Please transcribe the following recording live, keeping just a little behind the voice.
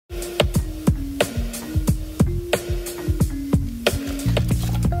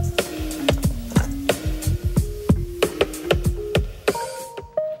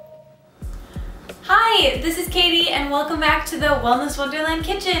welcome back to the Wellness Wonderland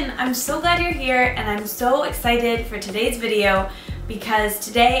kitchen. I'm so glad you're here and I'm so excited for today's video because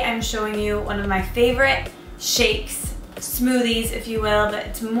today I'm showing you one of my favorite shakes, smoothies if you will, but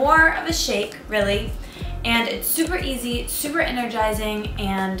it's more of a shake really, and it's super easy, super energizing,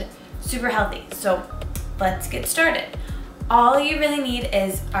 and super healthy. So let's get started. All you really need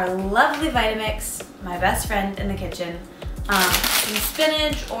is our lovely Vitamix, my best friend in the kitchen, some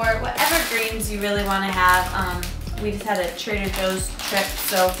spinach or whatever greens you really want to have. We just had a Trader Joe's trip,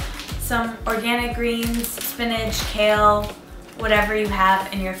 so some organic greens, spinach, kale, whatever you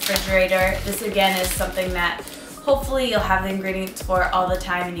have in your refrigerator. This again is something that hopefully you'll have the ingredients for all the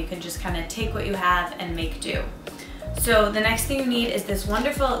time and you can just kind of take what you have and make do. So the next thing you need is this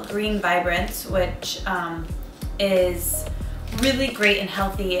wonderful green Vibrance, which is really great and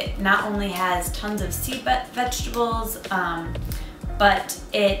healthy. It not only has tons of seed vegetables, but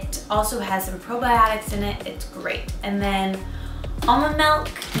it also has some probiotics in it. It's great. And then almond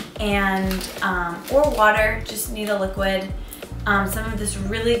milk and or water, just need a liquid. Some of this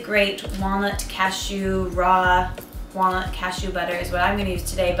really great walnut cashew, raw walnut cashew butter is what I'm going to use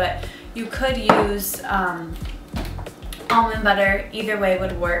today, but you could use almond butter. Either way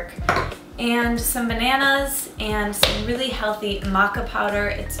would work. And some bananas and some really healthy maca powder.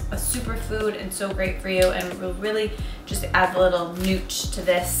 It's a superfood and so great for you and will really just add a little nooch to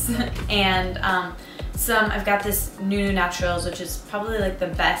this. And I've got this New Naturals, which is probably like the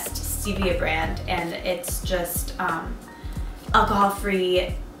best stevia brand, and it's just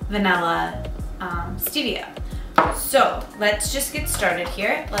alcohol-free vanilla stevia. So let's just get started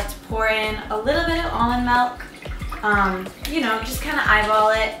here. Let's pour in a little bit of almond milk. You know, just kind of eyeball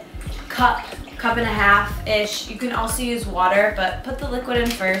it. Cup and a half-ish. You can also use water, but put the liquid in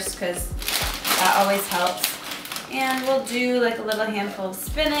first because that always helps. And we'll do like a little handful of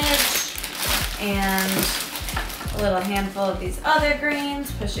spinach and a little handful of these other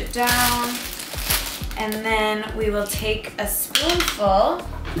greens. Push it down. And then we will take a spoonful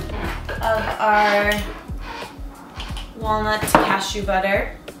of our walnut cashew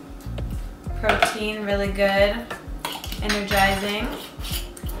butter. Protein, really good, energizing.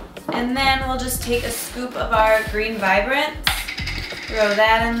 And then we'll just take a scoop of our green Vibrance, throw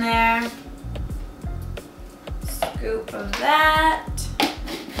that in there, scoop of that,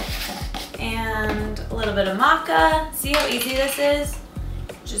 and a little bit of maca. See how easy this is?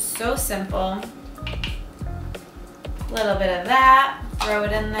 Just so simple. A little bit of that, throw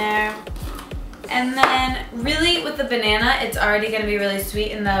it in there. And then really with the banana, it's already going to be really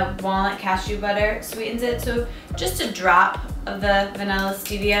sweet and the walnut cashew butter sweetens it. So just a drop of the vanilla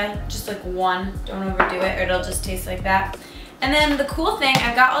stevia, just like one, don't overdo it or it'll just taste like that. And then the cool thing,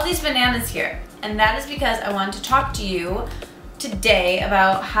 I've got all these bananas here, and that is because I wanted to talk to you today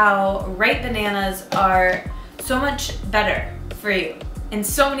about how ripe bananas are so much better for you in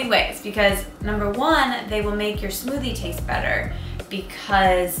so many ways, because number one, they will make your smoothie taste better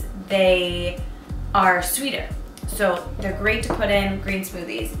because they are sweeter. So they're great to put in green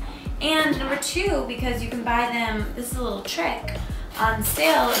smoothies. And number two, because you can buy them, this is a little trick, on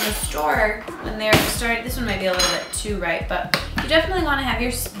sale in the store when they're starting. This one might be a little bit too ripe, but you definitely want to have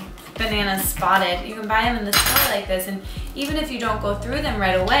your bananas spotted. You can buy them in the store like this, and even if you don't go through them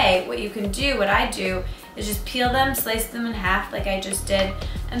right away, what you can do, what I do, is just peel them, slice them in half like I just did,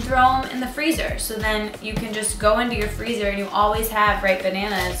 and throw them in the freezer. So then you can just go into your freezer and you always have ripe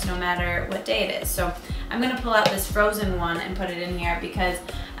bananas no matter what day it is. So I'm going to pull out this frozen one and put it in here because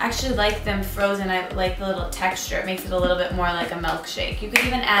I actually like them frozen. I like the little texture. It makes it a little bit more like a milkshake. You could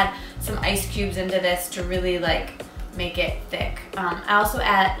even add some ice cubes into this to really like make it thick. I also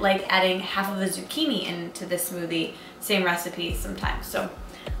like adding half of a zucchini into this smoothie. Same recipe sometimes. So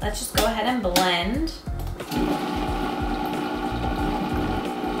let's just go ahead and blend.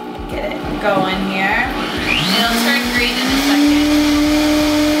 Get it going here. It'll turn green in a second.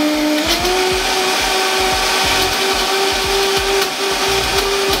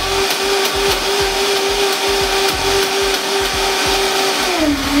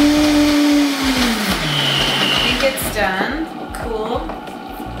 I think it's done. Cool.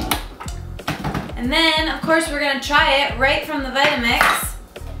 And then, of course, we're going to try it right from the Vitamix.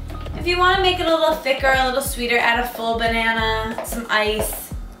 If you want to make it a little thicker, a little sweeter, add a full banana, some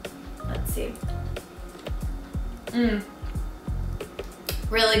ice. Let's see.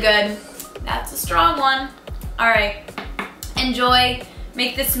 Really good. That's a strong one. All right. Enjoy.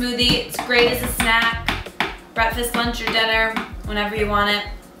 Make the smoothie. It's great as a snack, breakfast, lunch, or dinner, whenever you want it.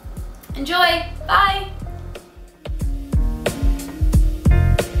 Enjoy. Bye.